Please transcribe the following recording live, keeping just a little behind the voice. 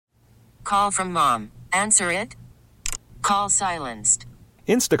Call from mom. Answer it. Call silenced.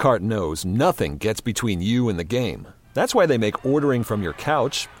 Instacart knows nothing gets between you and the game. That's why they make ordering from your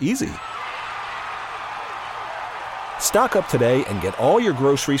couch easy. Stock up today and get all your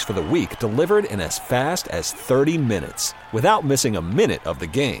groceries for the week delivered in as fast as 30 minutes without missing a minute of the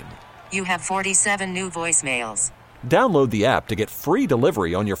game. You have 47 new voicemails. Download the app to get free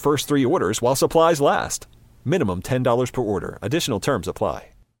delivery on your first 3 orders while supplies last. Minimum $10 per order. Additional terms apply.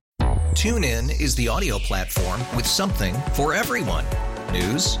 TuneIn is the audio platform with something for everyone.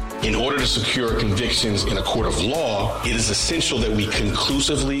 News. In order to secure convictions in a court of law, it is essential that we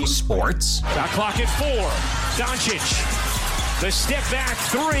conclusively. Sports. Got clock at 4. Doncic. The step back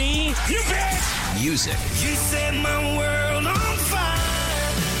 3. You bet. Music. You set my world on fire.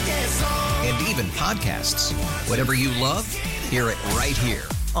 Yes, and even podcasts. Whatever you love, hear it right here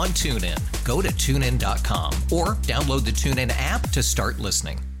on TuneIn. Go to TuneIn.com or download the TuneIn app to start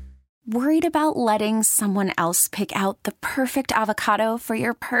listening. Worried about letting someone else pick out the perfect avocado for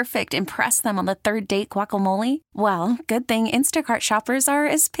your perfect impress them on the third date guacamole? Well, good thing Instacart shoppers are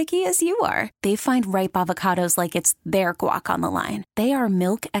as picky as you are. They find ripe avocados like it's their guac on the line. They are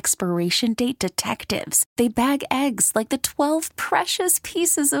milk expiration date detectives. They bag eggs like the 12 precious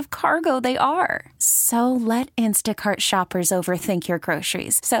pieces of cargo they are. So let Instacart shoppers overthink your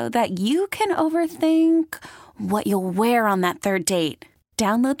groceries so that you can overthink what you'll wear on that third date.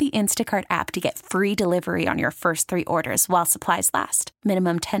 Download the Instacart app to get free delivery on your first 3 orders while supplies last.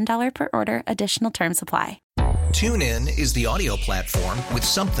 Minimum $10 per order. Additional terms apply. TuneIn is the audio platform with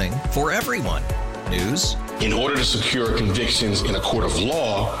something for everyone. News. In order to secure convictions in a court of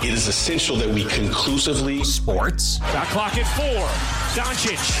law, it is essential that we conclusively. Sports. Got clock at 4.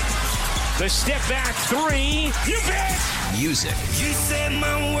 Doncic. The step back 3. You bet. Music. You set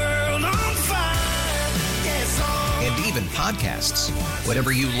my world on fire. And even podcasts.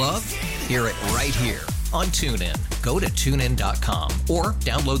 Whatever you love, hear it right here on TuneIn. Go to TuneIn.com or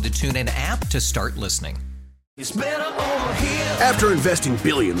download the TuneIn app to start listening. It's better over here. After investing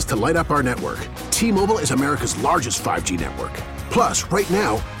billions to light up our network, T-Mobile is America's largest 5G network. Plus, right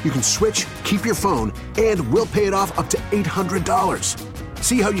now, you can switch, keep your phone, and we'll pay it off up to $800.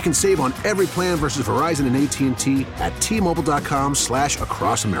 See how you can save on every plan versus Verizon and AT&T at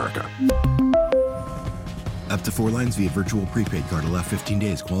T-Mobile.com/across America. Up to 4 lines via virtual prepaid card. Allow 15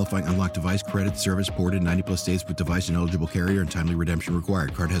 days. Qualifying unlocked device credit service ported 90-plus days with device and eligible carrier and timely redemption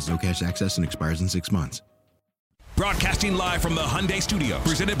required. Card has no cash access and expires in 6 months. Broadcasting live from the Hyundai Studio,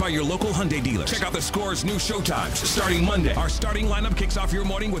 presented by your local Hyundai dealer. Check out the Score's new showtimes starting Monday. Our starting lineup kicks off your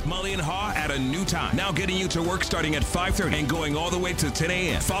morning with Mully and Haw at a new time. Now getting you to work starting at 5:30 and going all the way to 10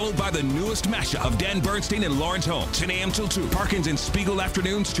 a.m. Followed by the newest mashup of Dan Bernstein and Lawrence Holmes, 10 a.m. till 2. Parkins and Spiegel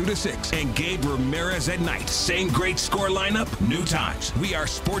afternoons, 2 to 6. And Gabe Ramirez at night. Same great Score lineup, new times. We are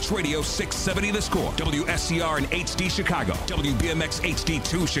Sports Radio 670 The Score. WSCR and HD Chicago. WBMX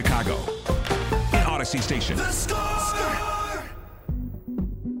HD2 Chicago. And Odyssey Station. The Score!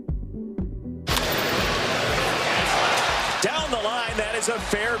 Down the line, that is a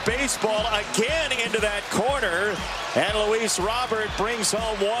fair baseball again into that corner. And Luis Robert brings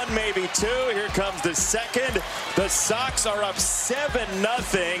home 1, maybe 2. Here comes the second. The Sox are up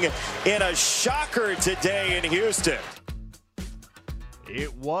 7-0 in a shocker today in Houston.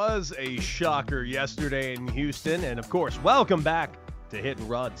 It was a shocker yesterday in Houston. And, of course, welcome back to Hit and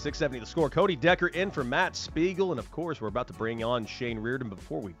Run. 670 The Score. Cody Decker in for Matt Spiegel. And, of course, we're about to bring on Shane Reardon. But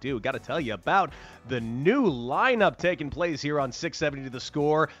before we do, got to tell you about the new lineup taking place here on 670 The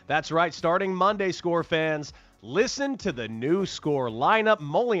Score. That's right, starting Monday, Score fans. Listen to the new Score lineup.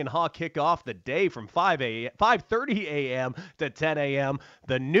 Mully and Haw kick off the day from 5:30 a.m. to 10 a.m.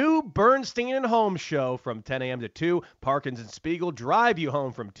 The new Bernstein and Holmes show from 10 a.m. to 2. Parkins and Spiegel drive you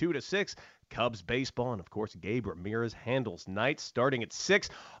home from 2 to 6. Cubs baseball, and of course, Gabe Ramirez handles nights starting at 6.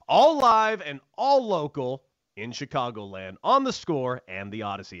 All live and all local in Chicagoland on The Score and the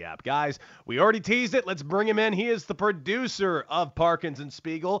Odyssey app. Guys, we already teased it. Let's bring him in. He is the producer of Parkins and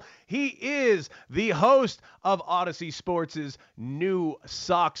Spiegel. He is the host of Odyssey Sports' new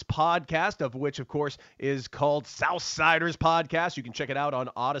Sox podcast, of which, of course, is called Southsiders Podcast. You can check it out on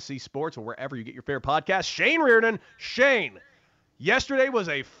Odyssey Sports or wherever you get your favorite podcast. Shane Reardon. Shane, yesterday was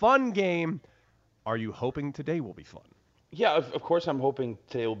a fun game. Are you hoping today will be fun? Yeah, of course I'm hoping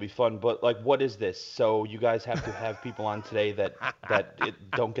today will be fun, but like, what is this? So you guys have to have people on today that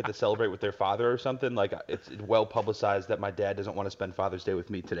don't get to celebrate with their father or something? Like, it's well publicized that my dad doesn't want to spend Father's Day with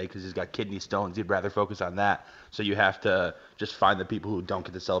me today because he's got kidney stones. He'd rather focus on that. So you have to just find the people who don't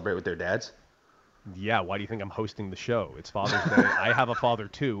get to celebrate with their dads? Yeah, why do you think I'm hosting the show? It's Father's Day. I have a father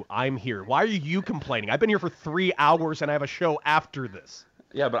too. I'm here. Why are you complaining? I've been here for 3 hours and I have a show after this.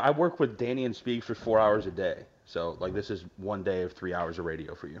 Yeah, but I work with Danny and Speaks for 4 hours a day. So, like, this is 1 day of 3 hours of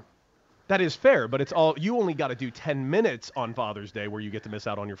radio for you. That is fair, but you only got to do 10 minutes on Father's Day where you get to miss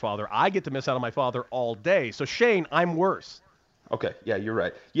out on your father. I get to miss out on my father all day. So, Shane, I'm worse. Okay, yeah, you're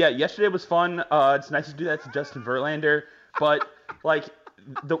right. Yeah, yesterday was fun. It's nice to do that to Justin Verlander, but, like,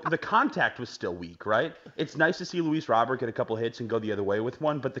 the contact was still weak, right? It's nice to see Luis Robert get a couple hits and go the other way with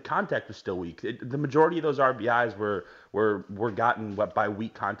one, but the contact was still weak. The majority of those RBIs were gotten by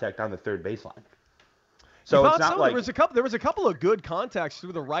weak contact on the third baseline. So it's not like there was a couple of good contacts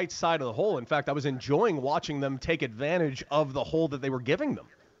through the right side of the hole. In fact, I was enjoying watching them take advantage of the hole that they were giving them.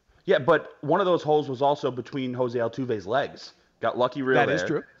 Yeah, but one of those holes was also between Jose Altuve's legs. Got lucky there. That is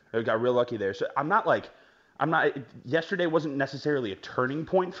true. Got real lucky there. So yesterday wasn't necessarily a turning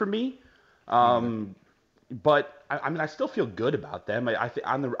point for me. But I mean, I still feel good about them.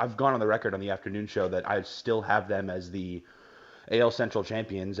 I've gone on the record on the afternoon show that I still have them as the AL Central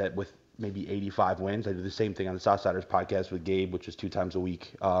champions with maybe 85 wins. I do the same thing on the Southsiders podcast with Gabe, which is 2 times a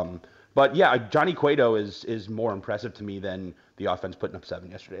week. But yeah, Johnny Cueto is more impressive to me than the offense putting up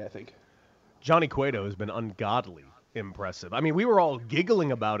 7 yesterday, I think. Johnny Cueto has been ungodly impressive. I mean, we were all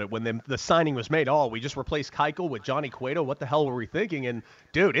giggling about it when the signing was made. Oh, we just replaced Keuchel with Johnny Cueto. What the hell were we thinking? And,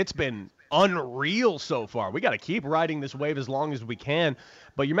 dude, it's been unreal so far. We got to keep riding this wave as long as we can.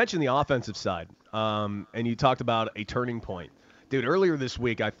 But you mentioned the offensive side, and you talked about a turning point. Dude, earlier this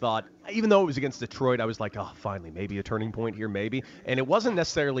week, I thought, even though it was against Detroit, I was like, oh, finally, maybe a turning point here, maybe. And it wasn't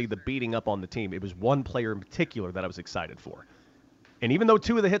necessarily the beating up on the team. It was one player in particular that I was excited for. And even though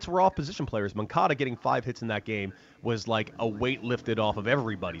 2 of the hits were off position players, Moncada getting 5 hits in that game was like a weight lifted off of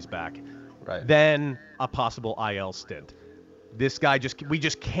everybody's back. Right. Then a possible IL stint. This guy we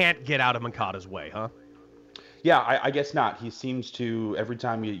just can't get out of Moncada's way, huh? Yeah, I guess not. He seems to, every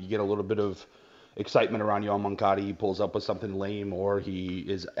time you get a little bit of excitement around Yoan Moncada, he pulls up with something lame, or he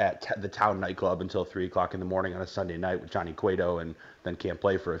is at the town nightclub until 3 o'clock in the morning on a Sunday night with Johnny Cueto and then can't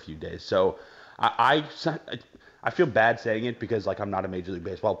play for a few days. So I feel bad saying it because, like, I'm not a Major League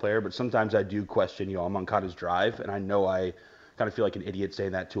Baseball player, but sometimes I do question Yoan Moncada's drive, and I know I kind of feel like an idiot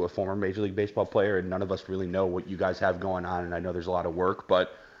saying that to a former Major League Baseball player, and none of us really know what you guys have going on, and I know there's a lot of work,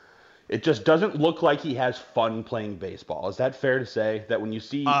 but it just doesn't look like he has fun playing baseball. Is that fair to say? That when you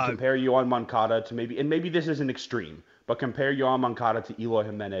compare Yoan Moncada to maybe this is an extreme, but compare Yoan Moncada to Eloy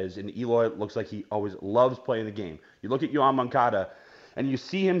Jimenez, and Eloy looks like he always loves playing the game. You look at Yoan Moncada, and you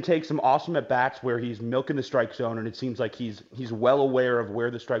see him take some awesome at-bats where he's milking the strike zone, and it seems like he's well aware of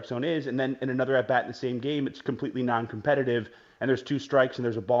where the strike zone is, and then in another at-bat in the same game, it's completely non-competitive, and there's 2 strikes, and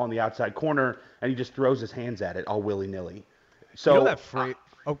there's a ball in the outside corner, and he just throws his hands at it all willy-nilly. So, you know that phrase...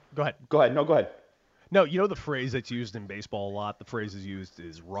 Oh, go ahead. Go ahead. No, go ahead. No, you know the phrase that's used in baseball a lot? The phrase is used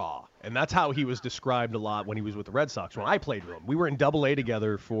is raw. And that's how he was described a lot when he was with the Red Sox. When I played with him, we were in Double-A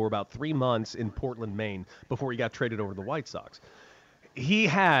together for about 3 months in Portland, Maine, before he got traded over to the White Sox. He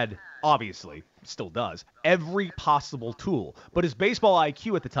had, obviously, still does, every possible tool. But his baseball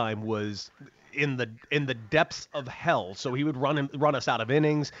IQ at the time was in the depths of hell. So he would run us out of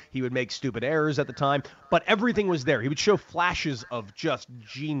innings. He would make stupid errors at the time. But everything was there. He would show flashes of just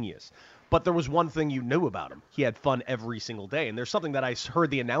genius. But there was one thing you knew about him. He had fun every single day. And there's something that I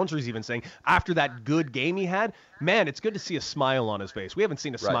heard the announcers even saying after that good game he had, man, it's good to see a smile on his face. We haven't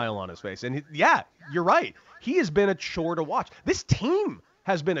seen a smile on his face. And yeah, you're right. He has been a chore to watch. This team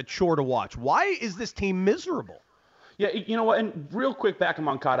has been a chore to watch. Why is this team miserable? Yeah, you know what? And real quick back in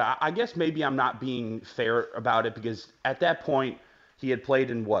Moncada, I guess maybe I'm not being fair about it because at that point he had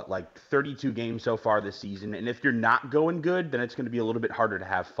played in 32 games so far this season. And if you're not going good, then it's going to be a little bit harder to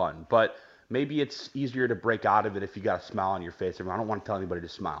have fun. But maybe it's easier to break out of it if you got a smile on your face. I don't want to tell anybody to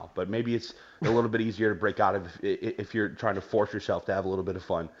smile, but maybe it's a little bit easier to break out of if you're trying to force yourself to have a little bit of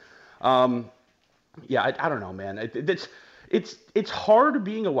fun. Yeah, I don't know, man. It's hard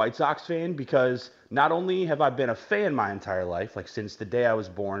being a White Sox fan because not only have I been a fan my entire life, like since the day I was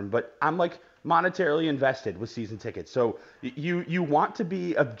born, but I'm like monetarily invested with season tickets. So you want to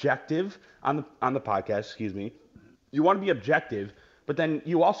be objective on the podcast, excuse me. You want to be objective, but then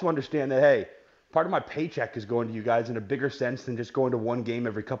you also understand that, hey, part of my paycheck is going to you guys in a bigger sense than just going to one game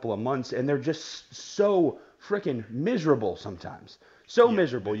every couple of months, and they're just so freaking miserable sometimes.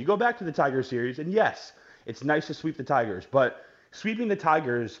 Miserable. You go back to the Tigers series, and yes, it's nice to sweep the Tigers, but sweeping the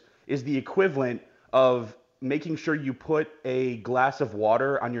Tigers is the equivalent of making sure you put a glass of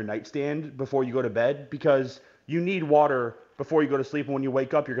water on your nightstand before you go to bed because you need water before you go to sleep, and when you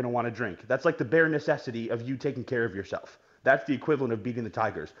wake up, you're going to want to drink. That's like the bare necessity of you taking care of yourself. That's the equivalent of beating the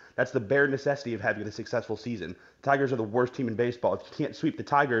Tigers. That's the bare necessity of having a successful season. The Tigers are the worst team in baseball. If you can't sweep the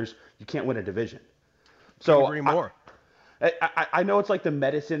Tigers, you can't win a division. So, agree more. I know it's like the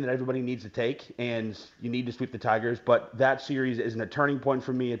medicine that everybody needs to take, and you need to sweep the Tigers, but that series isn't a turning point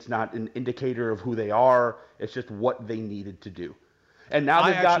for me. It's not an indicator of who they are. It's just what they needed to do. And now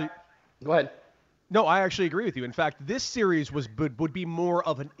they've got... Go ahead. No, I actually agree with you. In fact, this series would be more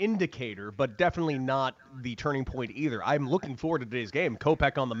of an indicator, but definitely not the turning point either. I'm looking forward to today's game.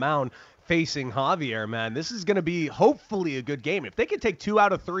 Kopech on the mound facing Javier, man. This is going to be hopefully a good game. If they can take 2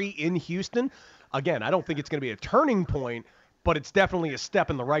 out of 3 in Houston, again, I don't think it's going to be a turning point, but it's definitely a step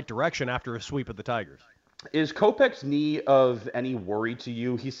in the right direction after a sweep of the Tigers. Is Kopech's knee of any worry to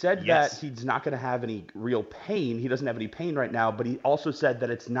you? He said that he's not going to have any real pain. He doesn't have any pain right now, but he also said that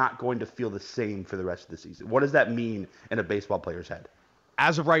it's not going to feel the same for the rest of the season. What does that mean in a baseball player's head?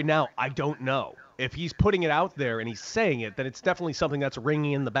 As of right now, I don't know. If he's putting it out there and he's saying it, then it's definitely something that's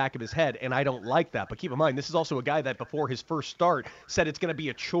ringing in the back of his head, and I don't like that. But keep in mind, this is also a guy that before his first start said it's going to be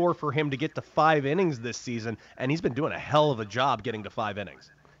a chore for him to get to 5 innings this season, and he's been doing a hell of a job getting to 5 innings.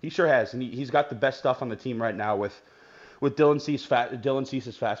 He sure has, and he's got the best stuff on the team right now with Dylan Cease's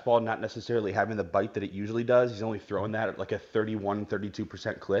fastball not necessarily having the bite that it usually does. He's only throwing that at like a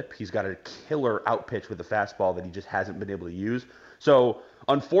 32% clip. He's got a killer out pitch with the fastball that he just hasn't been able to use. So,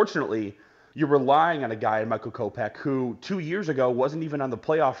 unfortunately, you're relying on a guy in Michael Kopech who 2 years ago wasn't even on the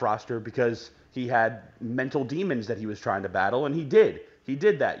playoff roster because he had mental demons that he was trying to battle, and he did. He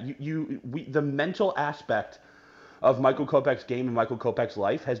did that. The mental aspect of Michael Kopech's game and Michael Kopech's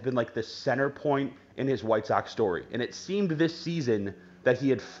life has been like the center point in his White Sox story. And it seemed this season that he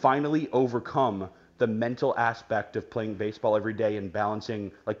had finally overcome the mental aspect of playing baseball every day and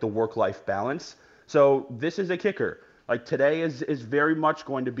balancing like the work-life balance. So this is a kicker. Like today is very much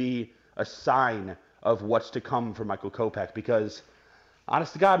going to be a sign of what's to come for Michael Kopech because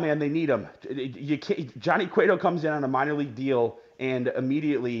honest to God, man, they need him. Johnny Cueto comes in on a minor league deal and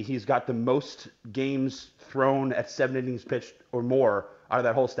immediately he's got the most games thrown at 7 innings pitched or more out of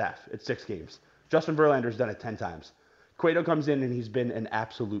that whole staff. It's 6 games. Justin Verlander's done it 10 times. Cueto comes in and he's been an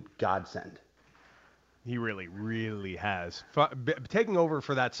absolute godsend. He really, really has. Taking over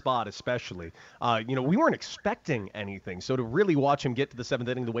for that spot especially. We weren't expecting anything. So to really watch him get to the 7th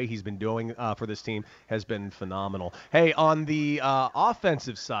inning the way he's been doing for this team has been phenomenal. Hey, on the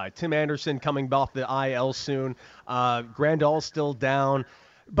offensive side, Tim Anderson coming off the IL soon. Grandal still down.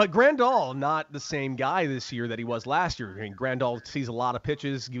 But Grandal, not the same guy this year that he was last year. I mean, Grandal sees a lot of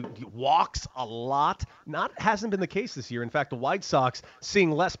pitches, he walks a lot. Hasn't been the case this year. In fact, the White Sox seeing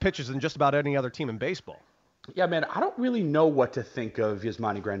less pitches than just about any other team in baseball. Yeah, man, I don't really know what to think of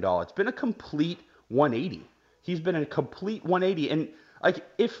Yasmani Grandal. It's been a complete 180. He's been a complete 180. And like,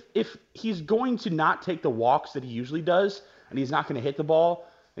 if he's going to not take the walks that he usually does, and he's not going to hit the ball,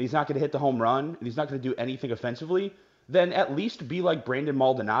 and he's not going to hit the home run, and he's not going to do anything offensively, then at least be like Brandon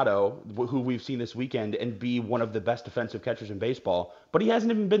Maldonado, who we've seen this weekend, and be one of the best defensive catchers in baseball. But he hasn't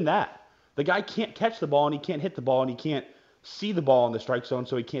even been that. The guy can't catch the ball, and he can't hit the ball, and he can't see the ball in the strike zone,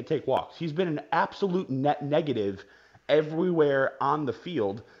 so he can't take walks. He's been an absolute net negative everywhere on the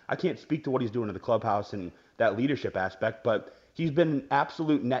field. I can't speak to what he's doing in the clubhouse and that leadership aspect, but he's been an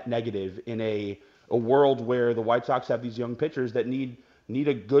absolute net negative in a world where the White Sox have these young pitchers that need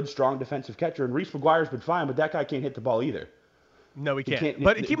a good, strong defensive catcher. And Reese McGuire's been fine, but that guy can't hit the ball either. No, he can't.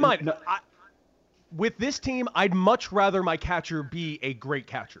 But keep in mind, with this team, I'd much rather my catcher be a great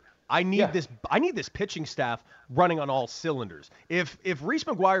catcher. I need this pitching staff running on all cylinders. If Reese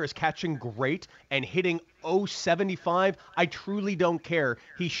McGuire is catching great and hitting 0.75, I truly don't care.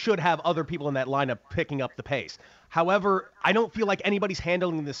 He should have other people in that lineup picking up the pace. However, I don't feel like anybody's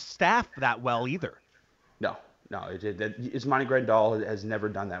handling the staff that well either. No, Yasmani Grandal has never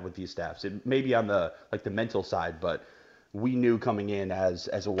done that with these staffs. It may be on the mental side, but we knew coming in as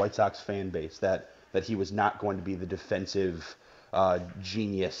a White Sox fan base that he was not going to be the defensive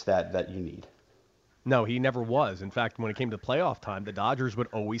genius that you need. No, he never was. In fact, when it came to playoff time, the Dodgers would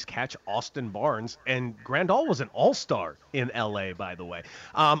always catch Austin Barnes, and Grandal was an all-star in L.A., by the way.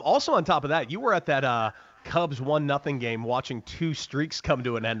 Also on top of that, you were at that Cubs 1-0 game watching 2 streaks come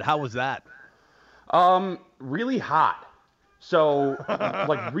to an end. How was that? Really hot. So,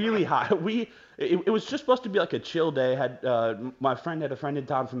 really hot. It was just supposed to be like a chill day. My friend had a friend in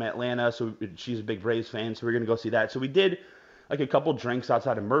town from Atlanta, so she's a big Braves fan, so we were going to go see that. So we did like a couple drinks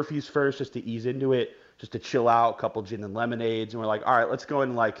outside of Murphy's first, just to ease into it, just to chill out, a couple gin and lemonades, and we're like, all right, let's go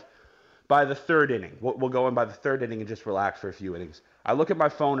in by the 3rd inning. We'll go in by the 3rd inning and just relax for a few innings. I look at my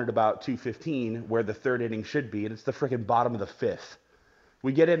phone at about 2:15, where the 3rd inning should be, and it's the freaking bottom of the 5th.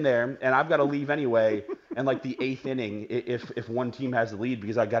 We get in there, and I've got to leave anyway, and like the 8th inning, if one team has the lead,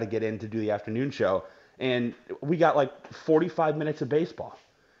 because I got to get in to do the afternoon show, and we got like 45 minutes of baseball,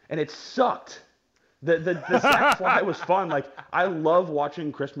 and it sucked. The sack fly was fun. Like, I love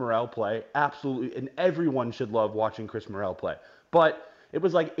watching Chris Morrell play, absolutely, and everyone should love watching Chris Morrell play. But it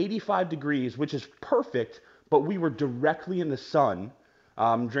was like 85 degrees, which is perfect, but we were directly in the sun,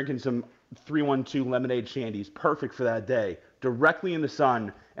 drinking some 312 lemonade shandies, perfect for that day, directly in the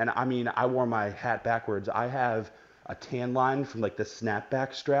sun. And I mean, I wore my hat backwards. I have a tan line from like the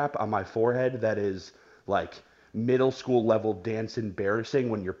snapback strap on my forehead that is like middle school level dance embarrassing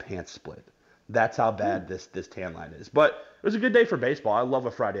when your pants split. That's how bad this tan line is. But it was a good day for baseball. I love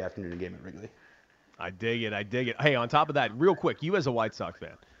a Friday afternoon game at Wrigley. I dig it. Hey, on top of that, real quick, you as a White Sox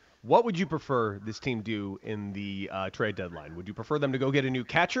fan, what would you prefer this team do in the trade deadline? Would you prefer them to go get a new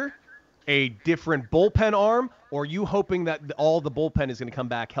catcher, a different bullpen arm, or are you hoping that all the bullpen is going to come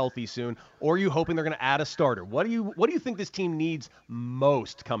back healthy soon, or are you hoping they're going to add a starter? What do you think this team needs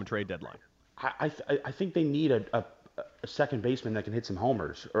most come trade deadline? I think they need a second baseman that can hit some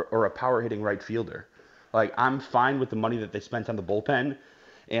homers or a power hitting right fielder. Like, I'm fine with the money that they spent on the bullpen,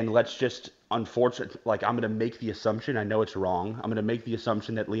 and let's just, I'm going to make the assumption, I know it's wrong, I'm going to make the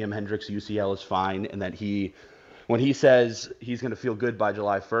assumption that Liam Hendriks' UCL is fine, and that when he says he's going to feel good by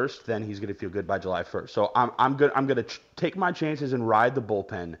July 1st, then he's going to feel good by July 1st. So I'm going to take my chances and ride the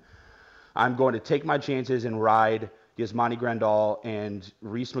bullpen. I'm going to take my chances and ride Yasmani Grandal and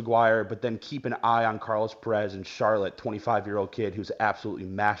Reese McGuire, but then keep an eye on Carlos Perez and Charlotte, 25-year-old kid who's absolutely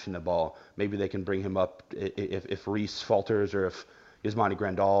mashing the ball. Maybe they can bring him up if Reese falters or if Yasmani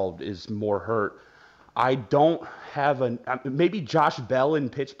Grandal is more hurt. I don't have maybe Josh Bell in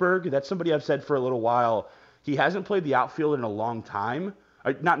Pittsburgh. That's somebody I've said for a little while. He hasn't played the outfield in a long time.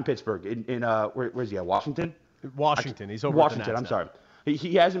 Not in Pittsburgh. Where's he at? Washington? Washington. He's over Washington. At the I'm Nats sorry.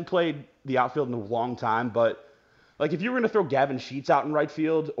 He hasn't played the outfield in a long time, but like if you were going to throw Gavin Sheets out in right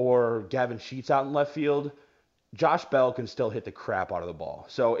field or Gavin Sheets out in left field, Josh Bell can still hit the crap out of the ball.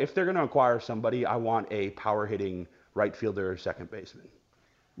 So if they're going to acquire somebody, I want a power-hitting right fielder or second baseman.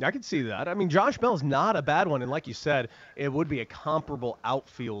 I can see that. I mean, Josh Bell's not a bad one, and like you said, it would be a comparable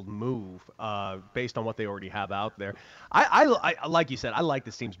outfield move based on what they already have out there. I like you said, I like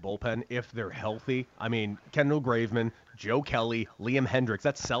this team's bullpen if they're healthy. I mean, Kendall Graveman, Joe Kelly, Liam Hendriks,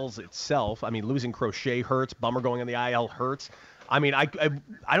 that sells itself. I mean, losing Crochet hurts, Bummer going on the IL hurts. I mean, I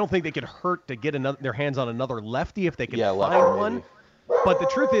don't think they could hurt to get their hands on another lefty if they could find one. But the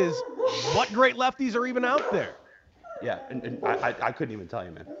truth is, what great lefties are even out there? Yeah, and I couldn't even tell you,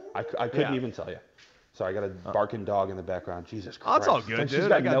 man. I couldn't even tell you. Sorry, I got a barking dog in the background. Jesus Christ. That's all good, dude. She's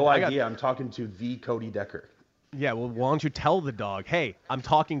got no idea. I'm talking to the Cody Decker. Yeah, well, why don't you tell the dog, hey, I'm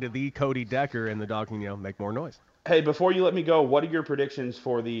talking to the Cody Decker, and the dog can, make more noise. Hey, before you let me go, what are your predictions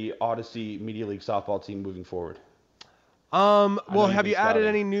for the Odyssey Media League softball team moving forward? Well, have you added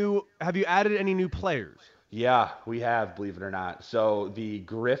any new players? Yeah, we have, believe it or not. So the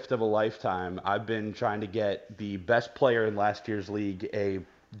grift of a lifetime, I've been trying to get the best player in last year's league a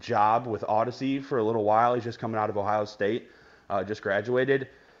job with Odyssey for a little while. He's just coming out of Ohio State, just graduated,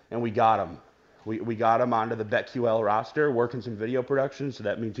 and we got him. We got him onto the BetQL roster, working some video production, so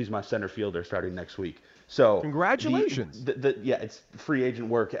that means he's my center fielder starting next week. So congratulations. Yeah, it's free agent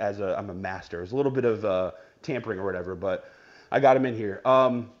work I'm a master. It's a little bit of tampering or whatever, but I got him in here.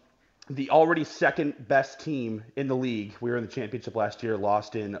 The already second best team in the league, we were in the championship last year,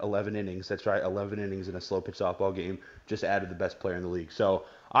 lost in 11 innings. That's right, 11 innings in a slow pitch softball game. Just added the best player in the league. So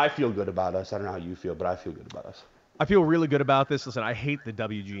I feel good about us. I don't know how you feel, but I feel good about us. I feel really good about this. Listen, I hate the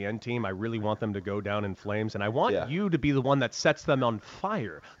WGN team. I really want them to go down in flames, and I want you to be the one that sets them on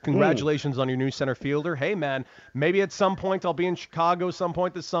fire. Congratulations on your new center fielder. Hey, man, maybe at some point I'll be in Chicago some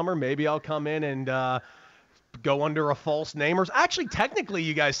point this summer. Maybe I'll come in and go under a false name. Or actually, technically,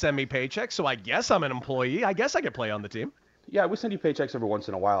 you guys send me paychecks, so I guess I'm an employee. I guess I could play on the team. Yeah, we send you paychecks every once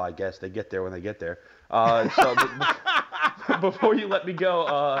in a while, I guess. They get there when they get there. So before you let me go,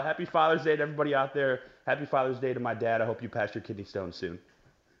 happy Father's Day to everybody out there. Happy Father's Day to my dad. I hope you pass your kidney stone soon.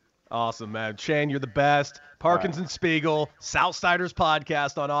 Awesome, man. Shane, you're the best. Parkins and Spiegel, Southsiders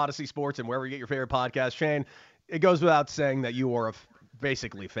podcast on Odyssey Sports and wherever you get your favorite podcast. Shane, it goes without saying that you are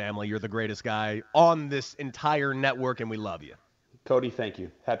basically family. You're the greatest guy on this entire network, and we love you. Cody, thank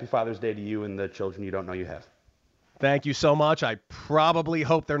you. Happy Father's Day to you and the children you don't know you have. Thank you so much. I probably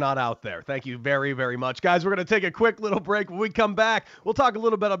hope they're not out there. Thank you very, very much. Guys, we're going to take a quick little break. When we come back, we'll talk a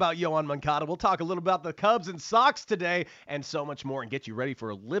little bit about Yoan Moncada. We'll talk a little about the Cubs and Sox today and so much more and get you ready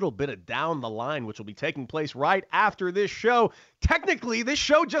for a little bit of Down the Line, which will be taking place right after this show. Technically, this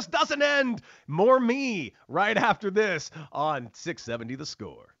show just doesn't end. More me right after this on 670 The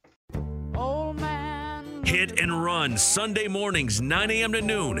Score. Old man. Hit and Run, Sunday mornings, 9 a.m. to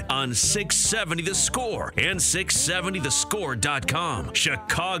noon on 670 The Score and 670thescore.com.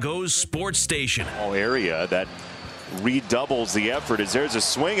 Chicago's sports station. Area that redoubles the effort as there's a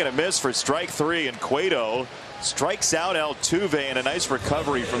swing and a miss for strike 3, and Cueto strikes out Altuve, and a nice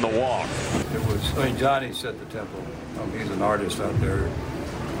recovery from the walk. Johnny set the tempo. He's an artist out there.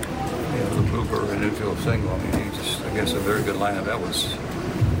 The blooper and infield single. He just against a very good lineup. That was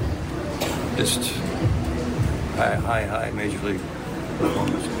just high major league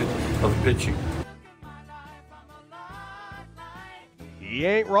performance of pitching. He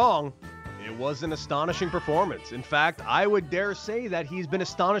ain't wrong. It was an astonishing performance. In fact, I would dare say that he's been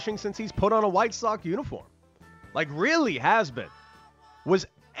astonishing since he's put on a White Sox uniform. Like, really has been. Was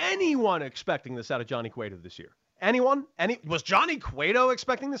anyone expecting this out of Johnny Cueto this year? Anyone? Was Johnny Cueto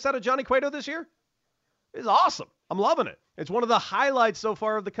expecting this out of Johnny Cueto this year? It's awesome. I'm loving it. It's one of the highlights so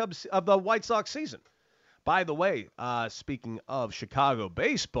far of the White Sox season. By the way, speaking of Chicago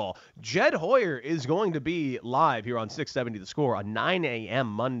baseball, Jed Hoyer is going to be live here on 670 The Score on 9 a.m.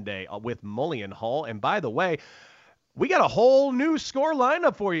 Monday with Mullion Hall. And by the way, we got a whole new Score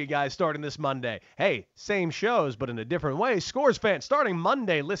lineup for you guys starting this Monday. Hey, same shows, but in a different way. Scores fans, starting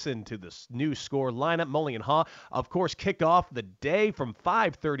Monday, listen to this new Score lineup. Mullion Haw, of course, kick off the day from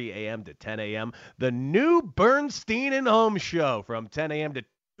 5:30 a.m. to 10 a.m. The new Bernstein and Holmes show from 10 a.m. to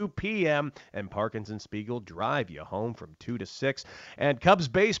 2 p.m. and Parkinson Spiegel drive you home from 2 to 6. And Cubs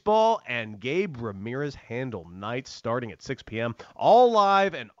baseball and Gabe Ramirez handle nights starting at 6 p.m. All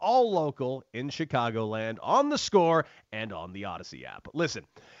live and all local in Chicagoland on The Score and on the Odyssey app. Listen,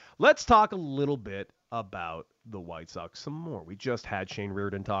 let's talk a little bit about the White Sox some more. We just had Shane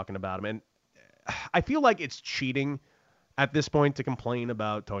Reardon talking about him, and I feel like it's cheating at this point to complain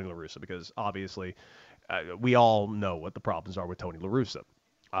about Tony La Russa because obviously we all know what the problems are with Tony La Russa.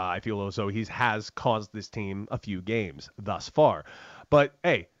 I feel as though he has caused this team a few games thus far. But,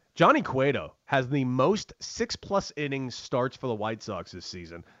 hey, Johnny Cueto has the most 6+ innings starts for the White Sox this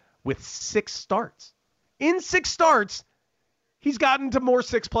season with 6 starts. In 6 starts, he's gotten to more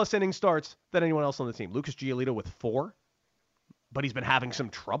 6+ inning starts than anyone else on the team. Lucas Giolito with 4, but he's been having some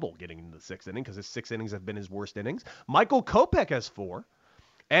trouble getting into the 6th inning because his 6 innings have been his worst innings. Michael Kopech has 4.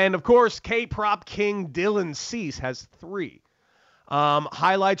 And, of course, K-Prop King Dylan Cease has 3.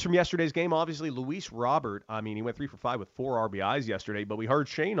 Highlights from yesterday's game, obviously, Luis Robert. He went 3 for 5 with 4 RBIs yesterday, but we heard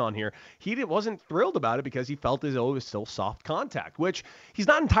Shane on here. He wasn't thrilled about it because he felt as though it was still soft contact, which he's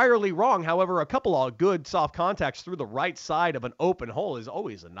not entirely wrong. However, a couple of good soft contacts through the right side of an open hole is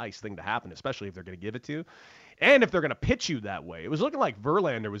always a nice thing to happen, especially if they're going to give it to you. And if they're going to pitch you that way. It was looking like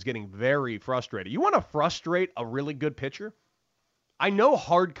Verlander was getting very frustrated. You want to frustrate a really good pitcher? I know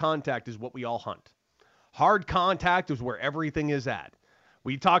hard contact is what we all hunt. Hard contact is where everything is at.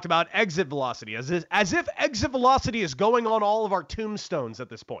 We talked about exit velocity, as if exit velocity is going on all of our tombstones at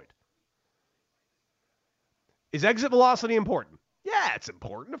this point. Is exit velocity important? Yeah, it's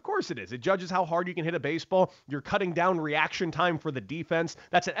important. Of course it is. It judges how hard you can hit a baseball. You're cutting down reaction time for the defense.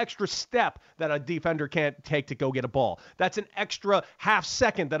 That's an extra step that a defender can't take to go get a ball. That's an extra half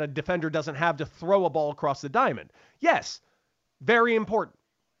second that a defender doesn't have to throw a ball across the diamond. Yes, very important.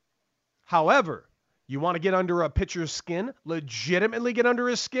 However, you want to get under a pitcher's skin, legitimately get under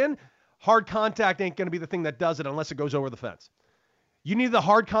his skin, hard contact ain't going to be the thing that does it unless it goes over the fence. You need the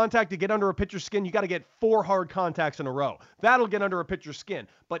hard contact to get under a pitcher's skin. You got to get 4 hard contacts in a row. That'll get under a pitcher's skin.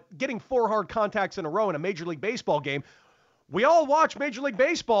 But getting 4 hard contacts in a row in a Major League Baseball game, we all watch Major League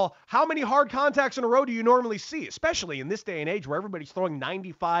Baseball. How many hard contacts in a row do you normally see? Especially in this day and age where everybody's throwing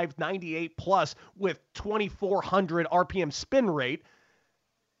 95, 98 plus with 2,400 RPM spin rate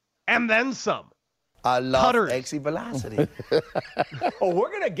and then some. I love Cutters. exit velocity.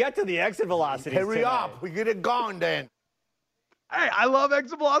 We're going to get to the exit velocity. Hurry up. We get it going then. Hey, I love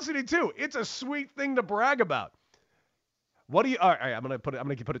exit velocity too. It's a sweet thing to brag about. What do you? All right, I'm gonna put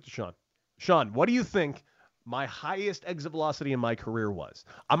it to Sean. Sean, what do you think my highest exit velocity in my career was?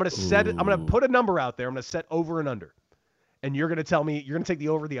 I'm gonna set it. I'm gonna put a number out there. I'm gonna set over and under, and you're gonna tell me. You're gonna take the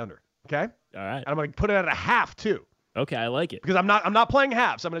over, the under. Okay. All right. And I'm gonna put it at a half too. Okay, I like it. Because I'm not playing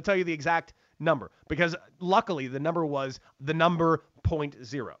halves. I'm gonna tell you the exact number. Because luckily the number was the number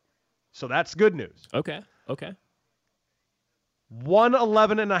 0.0. So that's good news. Okay.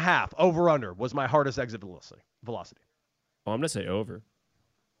 111.5 over under was my hardest exit velocity. Oh, I'm going to say over.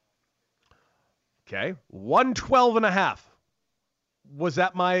 Okay. 112.5. Was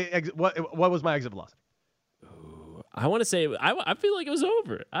that my exit? What was my exit velocity? Ooh, I want to say, I feel like it was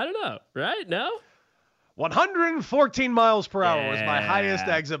over. I don't know. Right? No? 114 miles per hour was my highest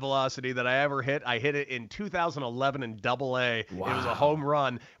exit velocity that I ever hit. I hit it in 2011 in Double-A. Wow. It was a home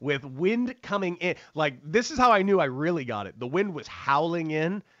run with wind coming in. Like, this is how I knew I really got it. The wind was howling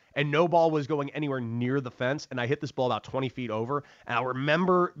in, and no ball was going anywhere near the fence, and I hit this ball about 20 feet over. And I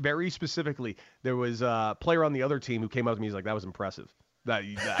remember very specifically, there was a player on the other team who came up to me. He's like, that was impressive.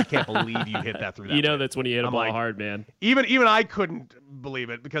 I can't believe you hit that through that. You know, that's when you hit a ball hard, man. Even I couldn't believe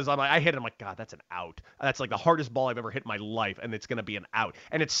it because I hit it. I'm like, God, that's an out. That's like the hardest ball I've ever hit in my life, and it's going to be an out.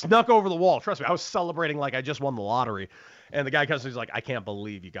 And it snuck over the wall. Trust me, I was celebrating like I just won the lottery. And the guy comes and he's like, I can't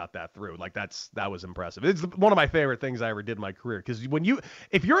believe you got that through. Like, that was impressive. It's one of my favorite things I ever did in my career. Because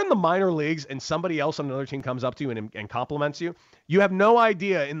if you're in the minor leagues and somebody else on another team comes up to you and compliments you, you have no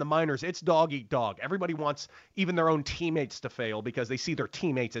idea in the minors, it's dog eat dog. Everybody wants even their own teammates to fail because they see their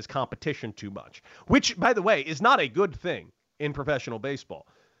teammates as competition too much. Which, by the way, is not a good thing in professional baseball.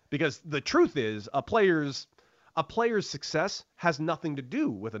 Because the truth is, a player's success has nothing to do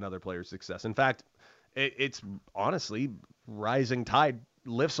with another player's success. In fact, it's honestly rising tide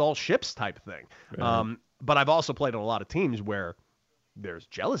lifts all ships type thing. Right. But I've also played on a lot of teams where there's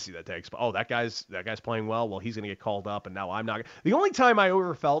jealousy that takes. Oh, that guy's playing well. Well, he's going to get called up, and now I'm not. The only time I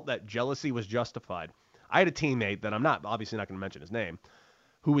ever felt that jealousy was justified, I had a teammate that I'm obviously not going to mention his name,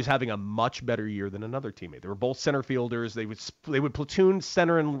 who was having a much better year than another teammate. They were both center fielders. They would platoon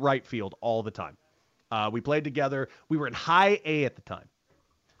center and right field all the time. We played together. We were in high A at the time.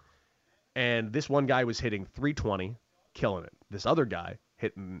 And this one guy was hitting 320, killing it. This other guy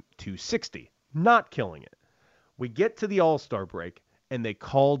hitting 260, not killing it. We get to the All-Star break, and they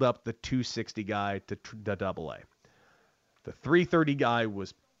called up the 260 guy to the Double-A. The 330 guy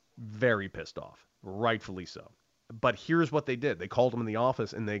was very pissed off, rightfully so. But here's what they did. They called him in the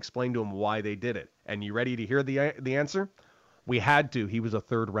office, and they explained to him why they did it. And you ready to hear the answer? We had to. He was a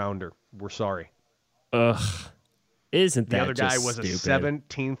third rounder. We're sorry. Ugh. Isn't that the other guy just was stupid? A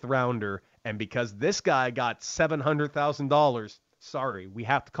 17th rounder, and because this guy got $700,000, sorry, we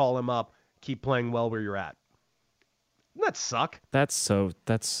have to call him up. Keep playing well where you're at. Doesn't that suck? But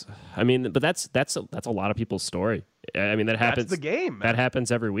that's a lot of people's story. I mean, that happens. That's the game, man. That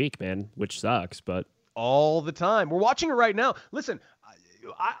happens every week, man, which sucks, but all the time. We're watching it right now. Listen,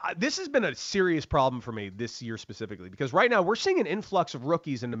 this has been a serious problem for me this year specifically because right now we're seeing an influx of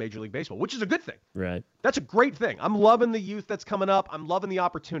rookies into Major League Baseball, which is a good thing. Right. That's a great thing. I'm loving the youth that's coming up. I'm loving the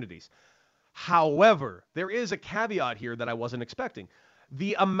opportunities. However, there is a caveat here that I wasn't expecting.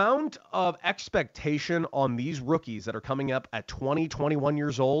 The amount of expectation on these rookies that are coming up at 20, 21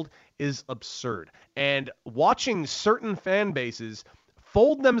 years old is absurd. And watching certain fan bases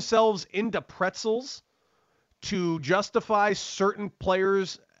fold themselves into pretzels to justify certain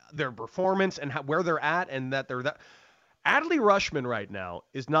players, their performance and where they're at, and that they're that. Adley Rutschman right now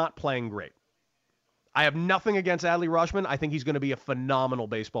is not playing great. I have nothing against Adley Rutschman. I think he's going to be a phenomenal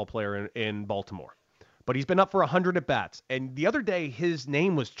baseball player in Baltimore. But he's been up for 100 at-bats. And the other day, his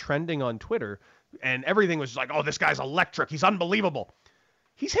name was trending on Twitter, and everything was like, oh, this guy's electric. He's unbelievable.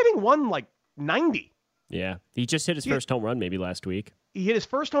 He's hitting 190. Yeah. He just hit his first home run maybe last week. He hit his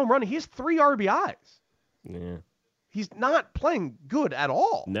first home run. He has 3 RBIs. Yeah. He's not playing good at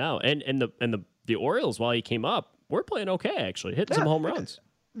all. No, and the Orioles, while he came up, were playing okay, actually. Hitting some home runs.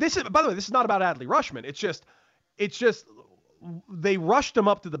 By the way, this is not about Adley Rutschman. It's just they rushed him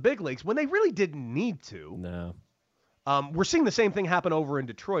up to the big leagues when they really didn't need to. No. We're seeing the same thing happen over in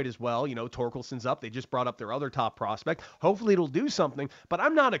Detroit as well. You know, Torkelson's up. They just brought up their other top prospect. Hopefully it'll do something, but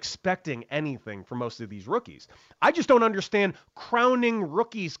I'm not expecting anything from most of these rookies. I just don't understand crowning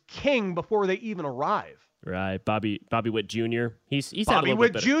rookies king before they even arrive. Right, Bobby Witt Jr. He's Bobby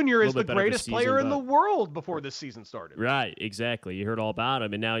Witt Jr. is the greatest player in the world before this season started. Right, exactly. You heard all about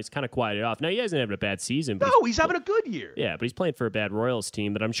him, and now he's kind of quieted off. Now he hasn't had a bad season. But no, he's having a good year. Yeah, but he's playing for a bad Royals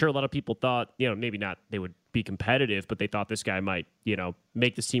team that I'm sure a lot of people thought, maybe not they would be competitive, but they thought this guy might,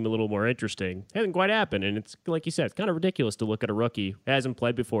 make this team a little more interesting. It hasn't quite happened, and it's like you said, it's kind of ridiculous to look at a rookie who hasn't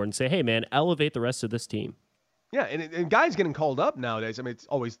played before and say, hey, man, elevate the rest of this team. Yeah, and guys getting called up nowadays, I mean, it's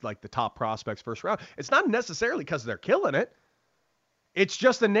always like the top prospects first round. It's not necessarily because they're killing it. It's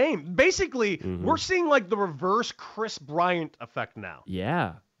just a name. Basically, we're seeing like the reverse Chris Bryant effect now.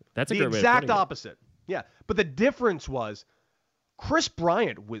 Yeah, that's a the great exact way of opposite. Yeah, but the difference was Chris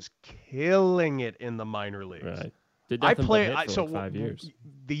Bryant was killing it in the minor leagues. Right. I played for 5 years.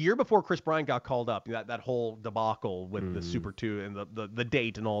 The year before Chris Bryant got called up, that whole debacle with the Super 2 and the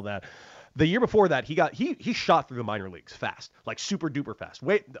date and all that. The year before that, he shot through the minor leagues fast, like super duper fast.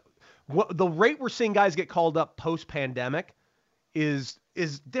 The rate we're seeing guys get called up post pandemic is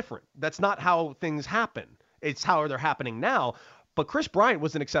different. That's not how things happen. It's how they're happening now. But Chris Bryant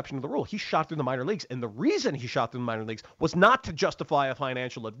was an exception to the rule. He shot through the minor leagues, and the reason he shot through the minor leagues was not to justify a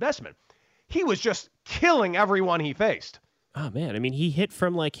financial investment. He was just killing everyone he faced. Oh, man. I mean, he hit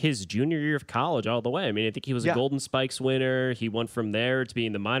from like his junior year of college all the way. I mean, I think he was a Golden Spikes winner. He went from there to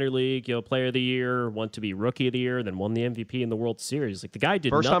being the minor league, player of the year, went to be rookie of the year, then won the MVP in the World Series. Like, the guy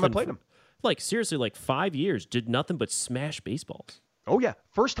did First nothing. time I played him. Like, seriously, like 5 years, did nothing but smash baseballs. Oh, yeah.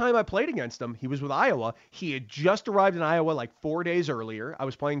 First time I played against him, he was with Iowa. He had just arrived in Iowa like 4 days earlier. I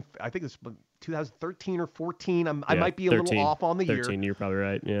was playing, I think it was 2013 or 14. I might be a little off on the year. 13, you're probably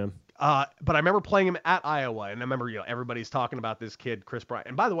right, yeah. But I remember playing him at Iowa, and I remember everybody's talking about this kid, Chris Bryant.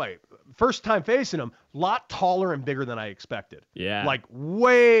 And by the way, first time facing him, a lot taller and bigger than I expected. Yeah. Like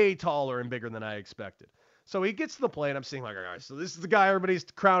way taller and bigger than I expected. So he gets to the plate, and I'm seeing like, all right, so this is the guy everybody's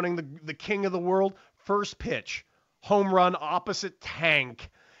crowning the king of the world. First pitch, home run, opposite tank.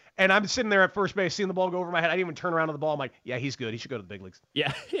 And I'm sitting there at first base, seeing the ball go over my head. I didn't even turn around to the ball. I'm like, yeah, he's good. He should go to the big leagues.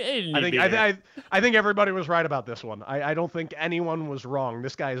 Yeah. I think everybody was right about this one. I don't think anyone was wrong.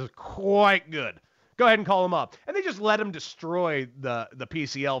 This guy is quite good. Go ahead and call him up. And they just let him destroy the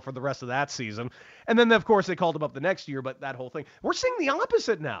PCL for the rest of that season. And then, of course, they called him up the next year, but that whole thing. We're seeing the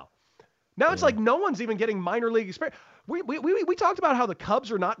opposite now. Now it's like no one's even getting minor league experience. We talked about how the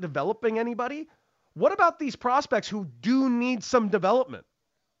Cubs are not developing anybody. What about these prospects who do need some development?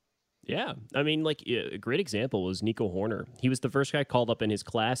 Yeah. I mean, like, a great example was Nico Horner. He was the first guy called up in his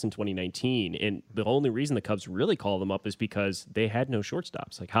class in 2019, and the only reason the Cubs really called him up is because they had no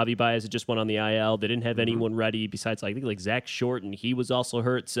shortstops. Like, Javi Baez had just went on the IL. They didn't have anyone ready besides, I think, like Zach Short, and he was also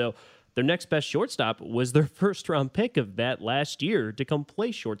hurt. So their next best shortstop was their first-round pick of that last year to come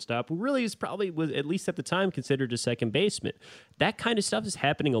play shortstop, who really was at least at the time, considered a second baseman. That kind of stuff is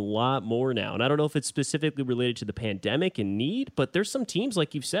happening a lot more now, and I don't know if it's specifically related to the pandemic and need, but there's some teams,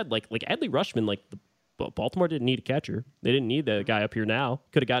 like you've said, like Adley Rutschman, like Baltimore didn't need a catcher. They didn't need the guy up here now.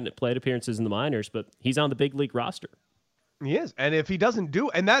 Could have gotten plate appearances in the minors, but he's on the big league roster. He is. And if he doesn't do,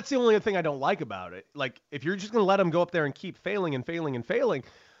 and that's the only thing I don't like about it, like if you're just going to let him go up there and keep failing and failing and failing,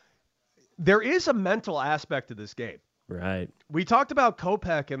 there is a mental aspect to this game. Right. We talked about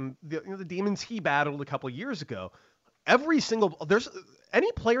Kopech and the demons he battled a couple of years ago. There's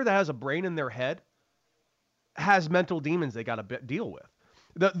any player that has a brain in their head has mental demons they got to deal with.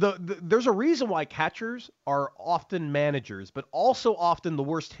 There's a reason why catchers are often managers, but also often the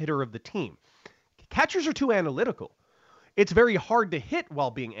worst hitter of the team. Catchers are too analytical. It's very hard to hit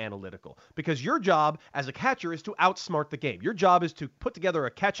while being analytical because your job as a catcher is to outsmart the game. Your job is to put together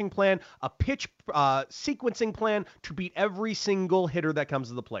a catching plan, a pitch sequencing plan to beat every single hitter that comes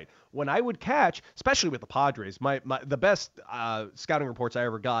to the plate. When I would catch, especially with the Padres, the best scouting reports I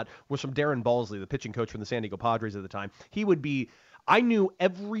ever got was from Darren Balsley, the pitching coach from the San Diego Padres at the time. I knew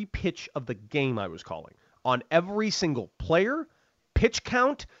every pitch of the game I was calling on every single player, pitch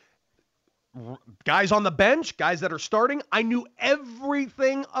count, guys on the bench, guys that are starting. I knew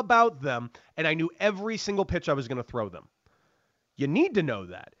everything about them, and I knew every single pitch I was going to throw them. You need to know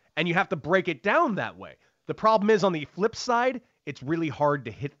that, and you have to break it down that way. The problem is, on the flip side, it's really hard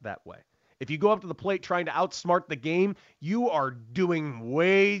to hit that way. If you go up to the plate trying to outsmart the game, you are doing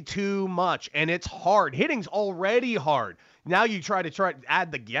way too much, and it's hard. Hitting's already hard. Now you try to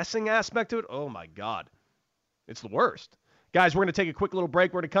add the guessing aspect to it. Oh, my God. It's the worst. Guys, we're going to take a quick little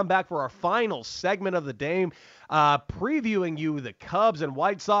break. We're going to come back for our final segment of the day, previewing you the Cubs and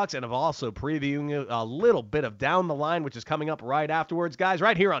White Sox, and also previewing you a little bit of Down the Line, which is coming up right afterwards. Guys,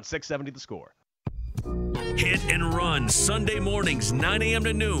 right here on 670 The Score. Hit and Run, Sunday mornings, 9 a.m.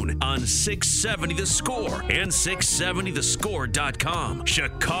 to noon on 670 The Score and 670thescore.com.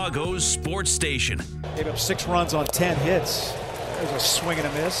 Chicago's sports station. Gave up 6 runs on 10 hits. There's a swing and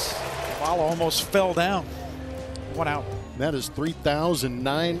a miss. Ball almost fell down. 1 out. That is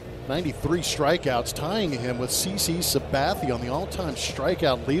 3,993 strikeouts, tying him with CC Sabathia on the all-time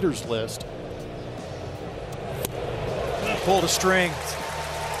strikeout leaders list. Pulled a string.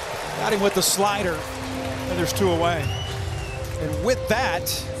 Got him with the slider. And there's 2 away. And with that,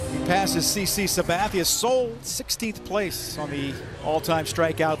 he passes CC Sabathia, sole 16th place on the all-time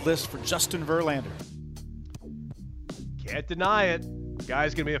strikeout list for Justin Verlander. Can't deny it.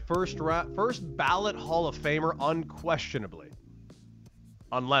 Guy's going to be a first ballot Hall of Famer unquestionably.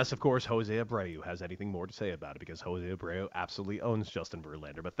 Unless, of course, Jose Abreu has anything more to say about it, because Jose Abreu absolutely owns Justin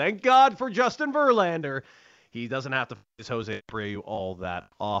Verlander. But thank God for Justin Verlander. He doesn't have to face Jose Abreu all that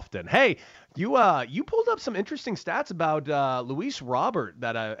often. Hey, you pulled up some interesting stats about Luis Robert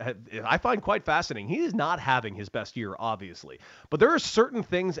that I find quite fascinating. He is not having his best year, obviously. But there are certain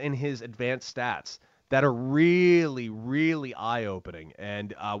things in his advanced stats that are really, really eye-opening.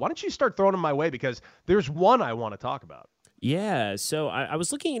 And why don't you start throwing them my way, because there's one I want to talk about. Yeah, so I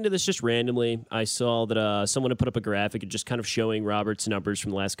was looking into this just randomly. I saw that someone had put up a graphic just kind of showing Robert's numbers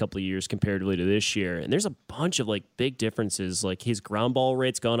from the last couple of years comparatively to this year. And there's a bunch of like big differences. Like his ground ball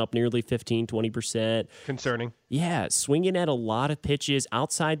rate's gone up nearly 15-20%. Concerning. Yeah, swinging at a lot of pitches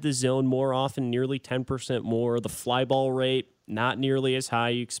outside the zone more often, nearly 10% more. The fly ball rate, not nearly as high.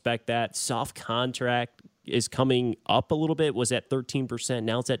 You expect that. Soft contact is coming up a little bit, was at 13%.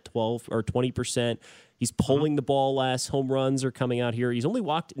 Now it's at 12 or 20%. He's pulling the ball less. Home runs are coming out here. He's only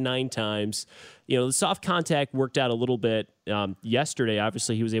walked 9 times. You know, the soft contact worked out a little bit yesterday.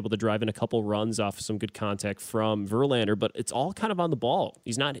 Obviously, he was able to drive in a couple runs off some good contact from Verlander, but it's all kind of on the ball.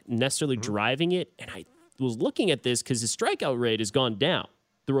 He's not necessarily driving it. And I was looking at this because his strikeout rate has gone down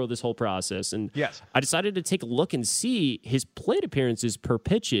through this whole process. And yes, I decided to take a look and see his plate appearances per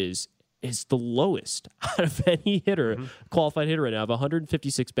pitches is the lowest out of any hitter, qualified hitter right now. Of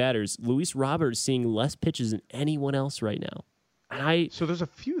 156 batters, Luis Robert is seeing less pitches than anyone else right now. And so there's a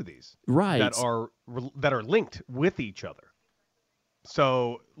few of these that are linked with each other.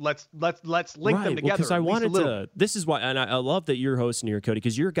 So let's link them together. Because I wanted to. This is why, and I love that you're hosting here, Cody,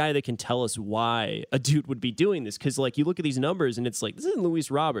 because you're a guy that can tell us why a dude would be doing this. Because like you look at these numbers and it's like, this isn't Luis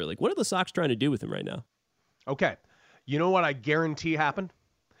Robert. Like, what are the Sox trying to do with him right now? Okay, you know what I guarantee happened?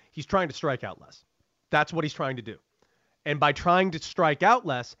 He's trying to strike out less. That's what he's trying to do. And by trying to strike out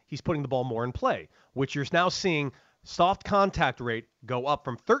less, he's putting the ball more in play, which you're now seeing soft contact rate go up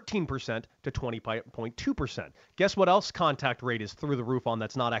from 13% to 20.2%. Guess what else contact rate is through the roof on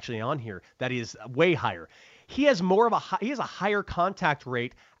that's not actually on here? That is way higher. He has he has a higher contact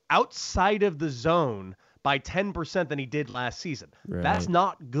rate outside of the zone by 10% than he did last season. Right. That's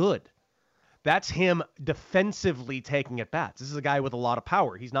not good. That's him defensively taking at bats. This is a guy with a lot of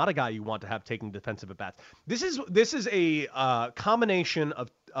power. He's not a guy you want to have taking defensive at bats. This is a combination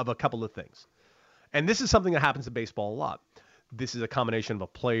of a couple of things. And this is something that happens in baseball a lot. This is a combination of a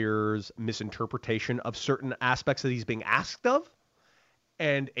player's misinterpretation of certain aspects that he's being asked of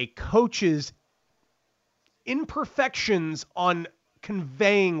and a coach's imperfections on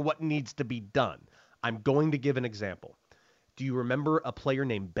conveying what needs to be done. I'm going to give an example. Do you remember a player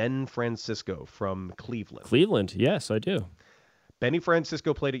named Ben Francisco from Cleveland? Cleveland, yes, I do. Benny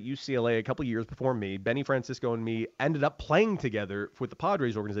Francisco played at UCLA a couple years before me. Benny Francisco and me ended up playing together with the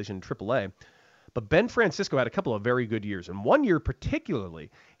Padres organization in AAA. But Ben Francisco had a couple of very good years. And one year particularly,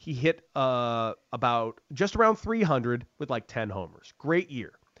 he hit about just around 300 with like 10 homers. Great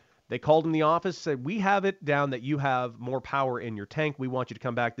year. They called in the office, said, we have it down that you have more power in your tank. We want you to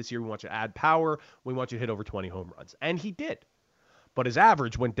come back this year. We want you to add power. We want you to hit over 20 home runs. And he did. But his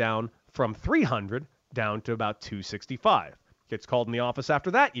average went down from 300 down to about 265. Gets called in the office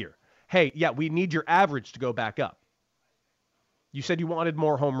after that year. Hey, yeah, we need your average to go back up. You said you wanted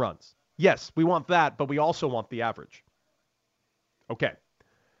more home runs. Yes, we want that, but we also want the average. Okay.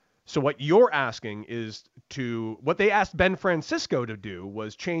 So what you're asking is what they asked Ben Francisco to do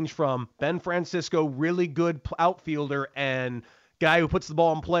was change from Ben Francisco, really good outfielder and guy who puts the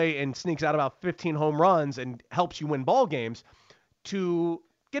ball in play and sneaks out about 15 home runs and helps you win ball games, to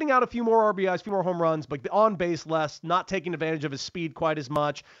getting out a few more RBIs, a few more home runs, but on base less, not taking advantage of his speed quite as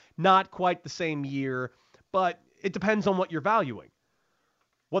much, not quite the same year, but it depends on what you're valuing.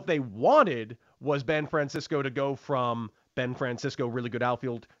 What they wanted was Ben Francisco to go from Ben Francisco, really good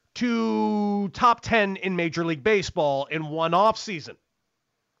outfield, to top 10 in Major League Baseball in one offseason.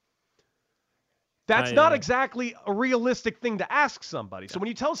 That's not exactly a realistic thing to ask somebody. So when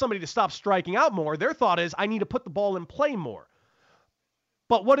you tell somebody to stop striking out more, their thought is, I need to put the ball in play more.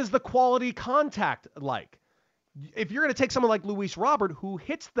 But what is the quality contact like? If you're going to take someone like Luis Robert, who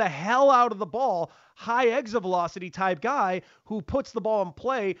hits the hell out of the ball, high exit velocity type guy, who puts the ball in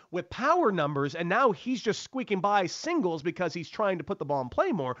play with power numbers, and now he's just squeaking by singles because he's trying to put the ball in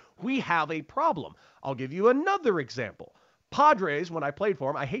play more, we have a problem. I'll give you another example. Padres, when I played for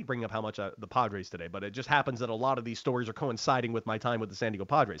them, I hate bringing up how much the Padres today, but it just happens that a lot of these stories are coinciding with my time with the San Diego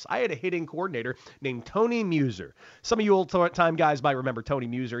Padres. I had a hitting coordinator named Tony Muser. Some of you old-time guys might remember Tony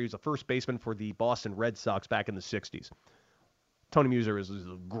Muser. He was a first baseman for the Boston Red Sox back in the 60s. Tony Muser is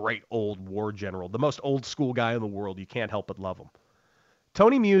a great old war general, the most old-school guy in the world. You can't help but love him.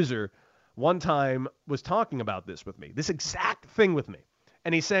 Tony Muser one time was talking about this with me, this exact thing with me.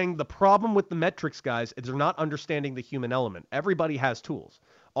 And he's saying the problem with the metrics guys is they're not understanding the human element. Everybody has tools.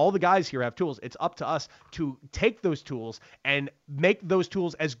 All the guys here have tools. It's up to us to take those tools and make those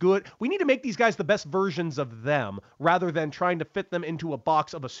tools as good. We need to make these guys the best versions of them rather than trying to fit them into a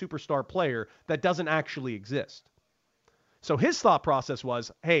box of a superstar player that doesn't actually exist. So his thought process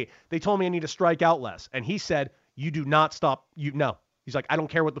was, hey, they told me I need to strike out less. And he said, you do not stop. No, He's like, I don't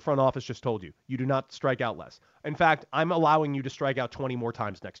care what the front office just told you. You do not strike out less. In fact, I'm allowing you to strike out 20 more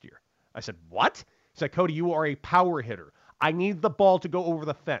times next year. I said, what? He's like, Cody, you are a power hitter. I need the ball to go over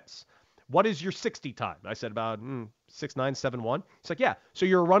the fence. What is your 60 time? I said about 6'9", 7'1". He's like, yeah. So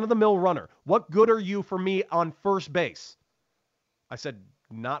you're a run-of-the-mill runner. What good are you for me on first base? I said,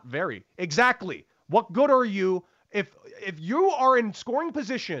 not very. Exactly. What good are you if you are in scoring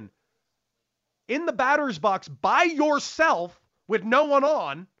position in the batter's box by yourself with no one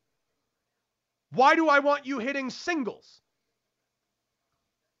on? Why do I want you hitting singles?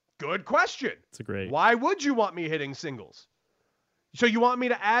 Good question. It's a great. Why would you want me hitting singles? So you want me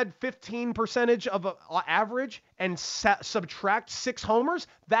to add 15% of average and subtract 6 homers?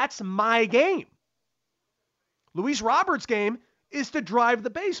 That's my game. Luis Roberts' game is to drive the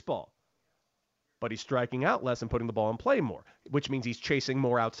baseball. But he's striking out less and putting the ball in play more, which means he's chasing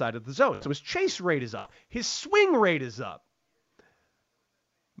more outside of the zone. So his chase rate is up. His swing rate is up.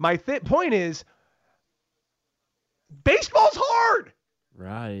 My point is, baseball's hard.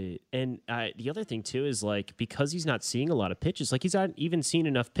 Right. And the other thing, too, is like because he's not seeing a lot of pitches, like he's not even seen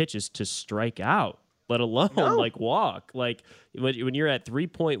enough pitches to strike out, let alone like walk. Like when you're at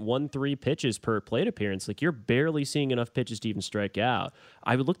 3.13 pitches per plate appearance, like you're barely seeing enough pitches to even strike out.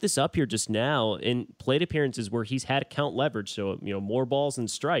 I would look this up here just now in plate appearances where he's had count leverage. So, more balls and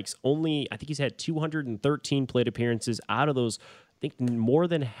strikes. I think he's had 213 plate appearances. Out of those, I think more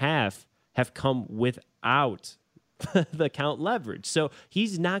than half have come without the count leverage. So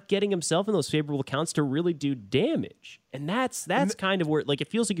he's not getting himself in those favorable counts to really do damage. And that's kind of where it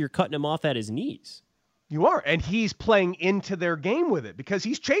feels like you're cutting him off at his knees. You are. And he's playing into their game with it because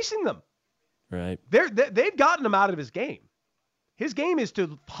he's chasing them. Right. They've gotten him out of his game. His game is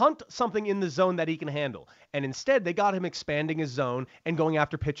to hunt something in the zone that he can handle. And instead, they got him expanding his zone and going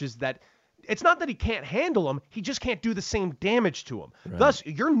after pitches that it's not that he can't handle them. He just can't do the same damage to them. Right. Thus,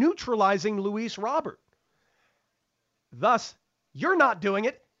 you're neutralizing Luis Robert. Thus, you're not doing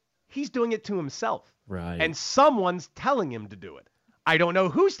it. He's doing it to himself. Right. And someone's telling him to do it. I don't know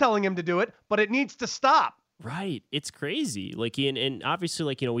who's telling him to do it, but it needs to stop. Right. It's crazy. And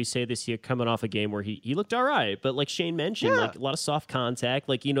obviously, we say this here coming off a game where he looked all right. But like Shane mentioned, a lot of soft contact.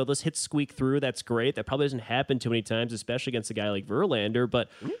 Those hits squeak through. That's great. That probably doesn't happen too many times, especially against a guy like Verlander. But,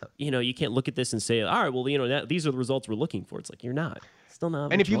 you can't look at this and say, all right, well, these are the results we're looking for. It's like, you're not. Still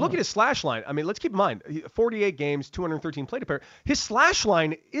not. And if you look at his slash line, let's keep in mind, 48 games, 213 plate appearances. His slash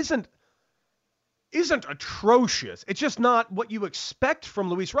line isn't atrocious. It's just not what you expect from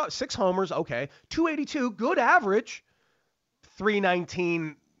Luis Robert. 6 homers, okay. 282, good average.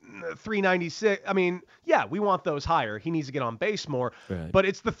 319, 396. We want those higher. He needs to get on base more. Right. But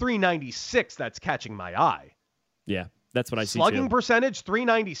it's the 396 that's catching my eye. Yeah, that's what I see too. Slugging percentage,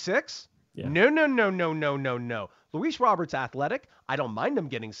 396? Yeah. No. Luis Robert's athletic. I don't mind him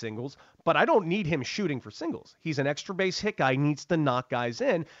getting singles, but I don't need him shooting for singles. He's an extra base hit guy, needs to knock guys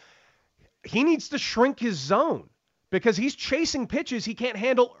in. He needs to shrink his zone because he's chasing pitches he can't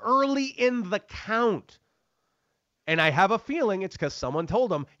handle early in the count. And I have a feeling it's because someone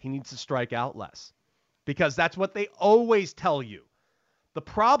told him he needs to strike out less because that's what they always tell you. The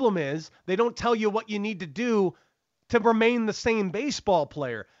problem is they don't tell you what you need to do to remain the same baseball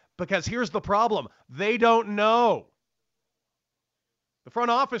player because here's the problem. They don't know. The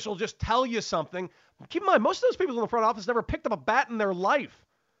front office will just tell you something. Keep in mind, most of those people in the front office never picked up a bat in their life.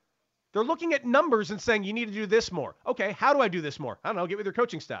 They're looking at numbers and saying, you need to do this more. Okay, how do I do this more? I don't know, get with your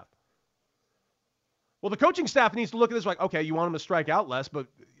coaching staff. Well, the coaching staff needs to look at this like, okay, you want him to strike out less, but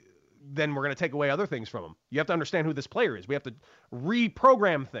then we're going to take away other things from him. You have to understand who this player is. We have to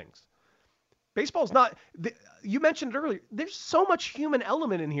reprogram things. Baseball's not, you mentioned it earlier, there's so much human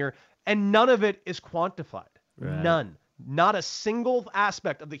element in here, and none of it is quantified. Right. None. Not a single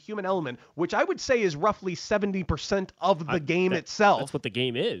aspect of the human element, which I would say is roughly 70% of the game itself. That's what the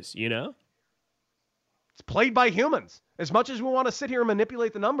game is, It's played by humans. As much as we want to sit here and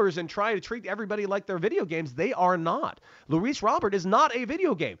manipulate the numbers and try to treat everybody like they're video games, they are not. Luis Robert is not a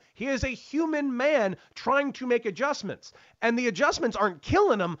video game. He is a human man trying to make adjustments. And the adjustments aren't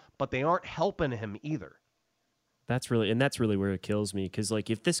killing him, but they aren't helping him either. That's really where it kills me. Because,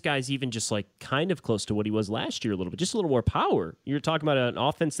 if this guy's even just, kind of close to what he was last year a little bit, just a little more power, you're talking about an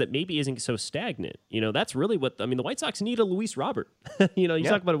offense that maybe isn't so stagnant. That's really what, the White Sox need a Luis Robert. Talk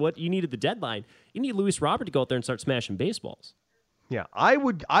about what you need at the deadline. You need Luis Robert to go out there and start smashing baseballs. Yeah, I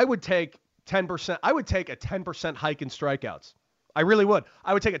would take 10%. I would take a 10% hike in strikeouts. I really would.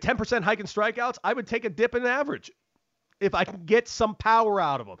 I would take a 10% hike in strikeouts. I would take a dip in average if I can get some power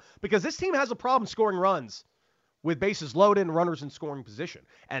out of them. Because this team has a problem scoring runs with bases loaded and runners in scoring position.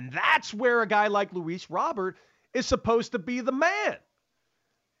 And that's where a guy like Luis Robert is supposed to be the man.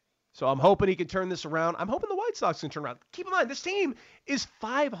 So I'm hoping he can turn this around. I'm hoping the White Sox can turn around. Keep in mind, this team is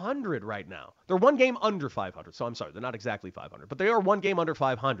 500 right now. They're one game under 500. So I'm sorry, they're not exactly 500, but they are one game under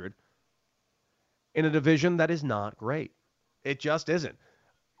 500 in a division that is not great. It just isn't.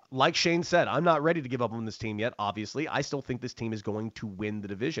 Like Shane said, I'm not ready to give up on this team yet, obviously. I still think this team is going to win the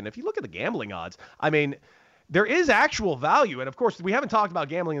division. If you look at the gambling odds, I mean, there is actual value. And, of course, we haven't talked about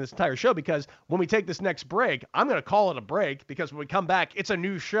gambling in this entire show because when we take this next break, I'm going to call it a break because when we come back, it's a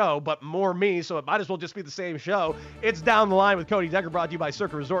new show, but more me, so it might as well just be the same show. It's Down the Line with Cody Decker, brought to you by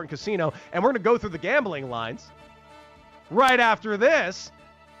Circa Resort and Casino. And we're going to go through the gambling lines right after this.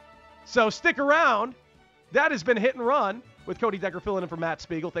 So stick around. That has been Hit and Run with Cody Decker filling in for Matt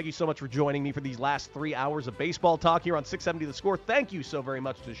Spiegel. Thank you so much for joining me for these last 3 hours of baseball talk here on 670 The Score. Thank you so very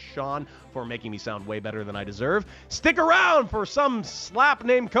much to Sean for making me sound way better than I deserve. Stick around for some slap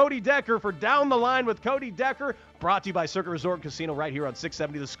named Cody Decker for Down the Line with Cody Decker, brought to you by Circa Resort and Casino right here on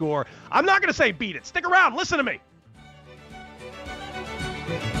 670 The Score. I'm not going to say beat it. Stick around. Listen to me.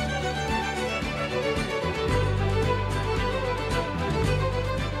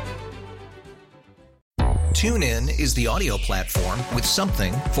 TuneIn is the audio platform with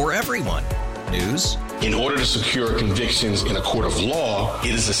something for everyone. News. In order to secure convictions in a court of law,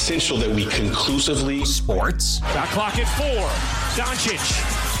 it is essential that we conclusively. Sports. Shot clock at 4. Doncic.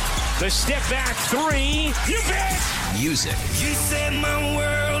 The step back 3. You bet. Music. You set my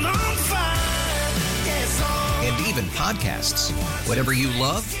world on fire. Yes, and even podcasts. Whatever you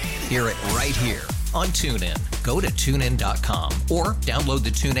love, hear it right here on TuneIn. Go to TuneIn.com or download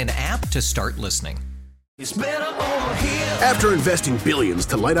the TuneIn app to start listening. It's better over here. After investing billions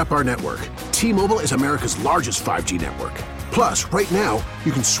to light up our network, T-Mobile is America's largest 5G network. Plus, right now,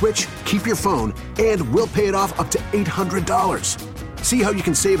 you can switch, keep your phone, and we'll pay it off up to $800. See how you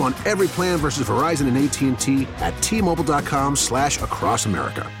can save on every plan versus Verizon and AT&T at T-Mobile.com/across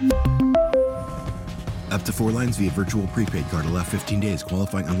America. Up to 4 lines via virtual prepaid card. Allow 15 days.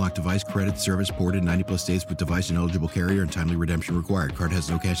 Qualifying unlocked device credit service ported 90+ days with device and eligible carrier and timely redemption required. Card has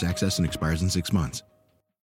no cash access and expires in 6 months.